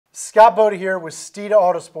Scott Boda here with Steeda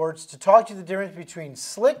Autosports to talk to you the difference between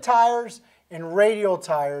slick tires and radial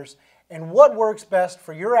tires and what works best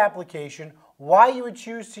for your application, why you would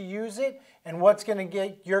choose to use it, and what's going to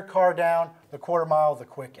get your car down the quarter mile the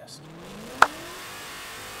quickest.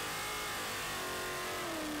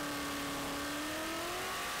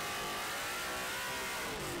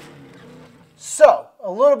 So,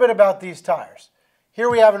 a little bit about these tires. Here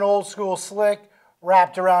we have an old school slick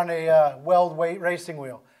wrapped around a weld weight racing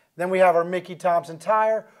wheel. Then we have our Mickey Thompson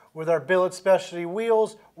tire with our billet specialty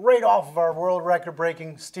wheels right off of our world record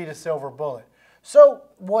breaking Steeda Silver Bullet. So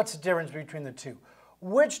what's the difference between the two?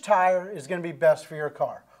 Which tire is going to be best for your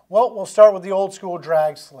car? Well, we'll start with the old school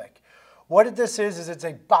drag slick. What this is it's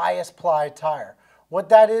a bias ply tire. What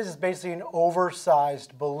that is basically an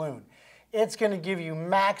oversized balloon. It's going to give you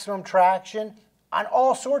maximum traction on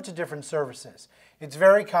all sorts of different surfaces. It's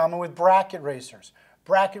very common with bracket racers.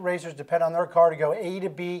 Bracket racers depend on their car to go A to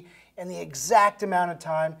B in the exact amount of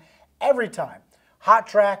time, every time. Hot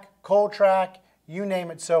track, cold track, you name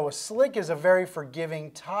it. So a slick is a very forgiving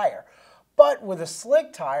tire. But with a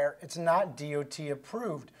slick tire, it's not DOT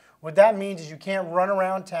approved. What that means is you can't run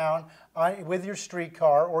around town with your street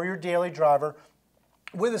car or your daily driver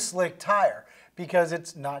with a slick tire because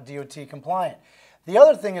it's not DOT compliant. The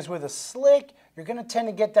other thing is with a slick, you're going to tend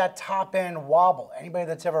to get that top end wobble. Anybody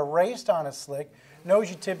that's ever raced on a slick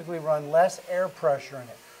knows you typically run less air pressure in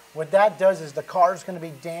it. What that does is the car is going to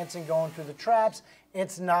be dancing going through the traps.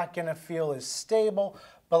 It's not going to feel as stable.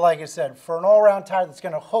 But like I said, for an all-around tire that's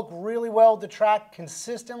going to hook really well with the track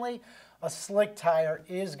consistently, a slick tire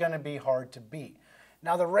is going to be hard to beat.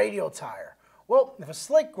 Now the radial tire. Well, if a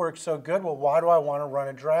slick works so good, well, why do I want to run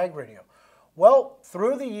a drag radial? Well,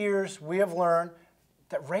 through the years, we have learned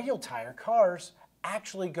that radial tire cars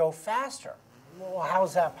actually go faster. Well, how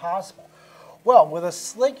is that possible? Well, with a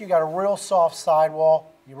slick, you got a real soft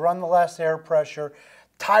sidewall. You run the less air pressure.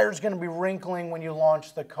 Tire's going to be wrinkling when you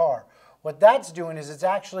launch the car. What that's doing is it's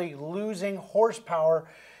actually losing horsepower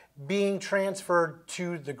being transferred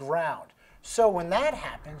to the ground. So when that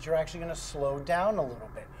happens, you're actually going to slow down a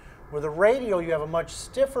little bit. With a radial, you have a much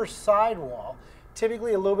stiffer sidewall,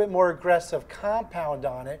 typically a little bit more aggressive compound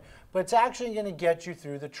on it, but it's actually going to get you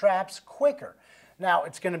through the traps quicker. Now,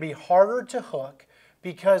 it's going to be harder to hook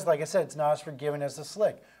because, like I said, it's not as forgiving as the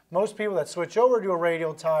slick. Most people that switch over to a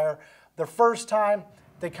radial tire, the first time,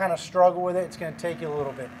 they kind of struggle with it. It's going to take you a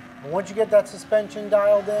little bit. But once you get that suspension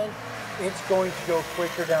dialed in, it's going to go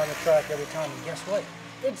quicker down the track every time. And guess what?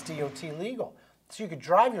 It's DOT legal. So you could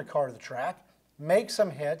drive your car to the track, make some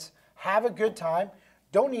hits, have a good time,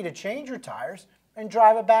 don't need to change your tires, and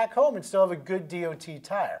drive it back home and still have a good DOT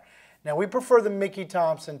tire. Now, we prefer the Mickey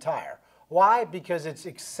Thompson tire. Why? Because it's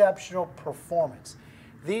exceptional performance.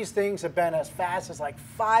 These things have been as fast as like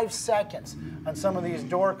 5 seconds on some of these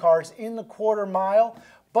door cars in the quarter mile,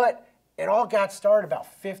 but it all got started about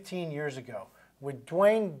 15 years ago with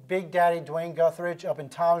Big Daddy Dwayne Guthridge up in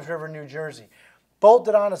Toms River, New Jersey.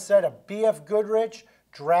 Bolted on a set of BF Goodrich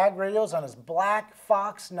drag radials on his black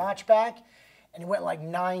Fox notchback, and he went like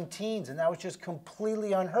 9 teens, and that was just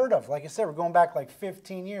completely unheard of. Like I said, we're going back like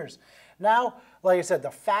 15 years. Now, like I said,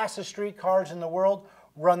 the fastest street cars in the world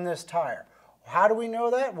run this tire. How do we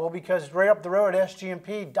know that? Well, because right up the road at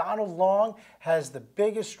SGMP, Donald Long has the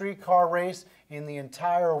biggest street car race in the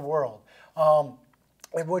entire world. And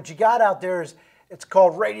what you got out there is, it's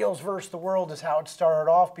called Radials versus the World is how it started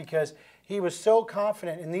off, because he was so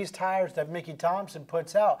confident in these tires that Mickey Thompson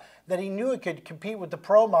puts out that he knew it could compete with the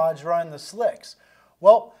pro mods running the slicks.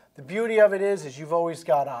 Well, the beauty of it is you've always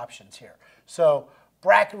got options here. So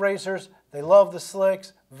bracket racers, they love the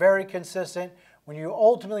slicks, very consistent. When you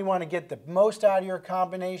ultimately want to get the most out of your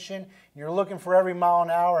combination, you're looking for every mile an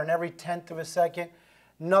hour and every 1/10 of a second,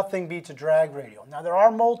 nothing beats a drag radial. Now, there are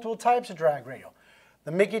multiple types of drag radial.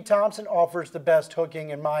 The Mickey Thompson offers the best hooking,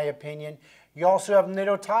 in my opinion. You also have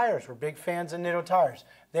Nitto tires. We're big fans of Nitto tires.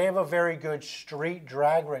 They have a very good street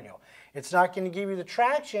drag radial. It's not going to give you the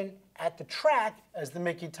traction at the track as the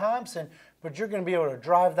Mickey Thompson, but you're going to be able to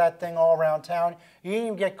drive that thing all around town. You can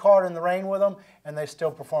even get caught in the rain with them, and they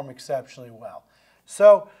still perform exceptionally well.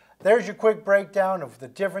 So there's your quick breakdown of the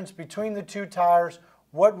difference between the two tires,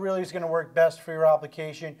 what really is going to work best for your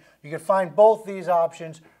application. You can find both these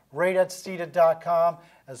options right at Steeda.com,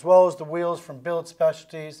 as well as the wheels from Billet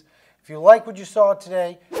Specialties. If you like what you saw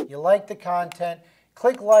today, you like the content,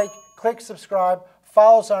 click like, click subscribe,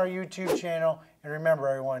 follow us on our YouTube channel, and remember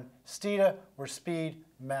everyone, Steeda, where speed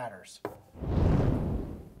matters.